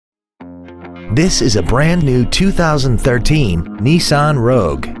This is a brand new 2013 Nissan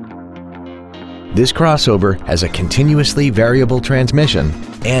Rogue. This crossover has a continuously variable transmission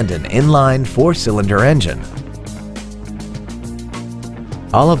and an inline 4-cylinder engine.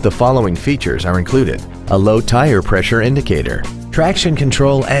 All of the following features are included: a low tire pressure indicator, traction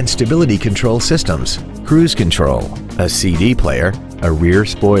control and stability control systems, cruise control, a CD player, a rear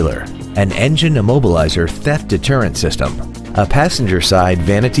spoiler, an engine immobilizer theft deterrent system, a passenger side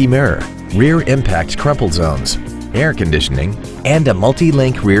vanity mirror, rear impact crumple zones, air conditioning, and a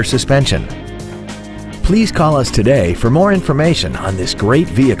multi-link rear suspension. Please call us today for more information on this great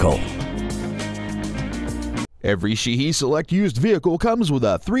vehicle. Every Sheehy Select used vehicle comes with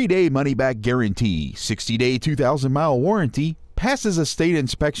a 3-day money-back guarantee, 60-day 2,000-mile warranty, passes a state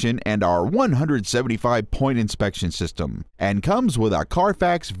inspection and our 175-point inspection system, and comes with a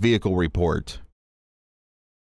Carfax vehicle report.